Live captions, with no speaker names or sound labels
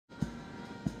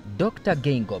Dr.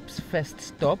 Geingob's first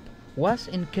stop was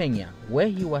in Kenya, where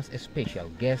he was a special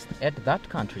guest at that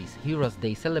country's Heroes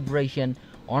Day celebration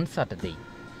on Saturday.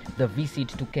 The visit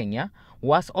to Kenya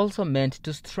was also meant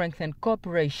to strengthen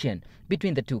cooperation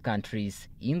between the two countries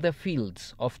in the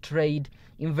fields of trade,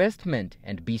 investment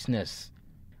and business.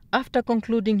 After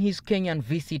concluding his Kenyan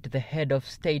visit, the head of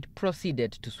state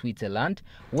proceeded to Switzerland,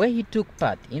 where he took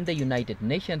part in the United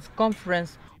Nations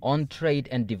Conference on Trade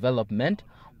and Development,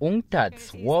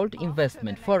 UNCTAD's World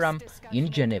Investment Forum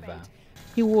in Geneva.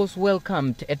 He was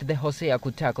welcomed at the Hosea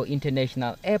Kutako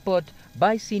International Airport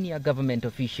by senior government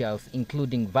officials,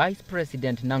 including Vice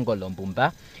President Nangolo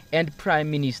Mbumba and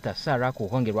Prime Minister Sarah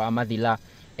Kuhongerwa Amadila,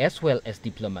 as well as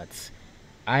diplomats.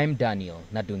 I'm Daniel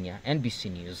Nadunya,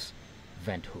 NBC News,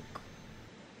 Windhoek.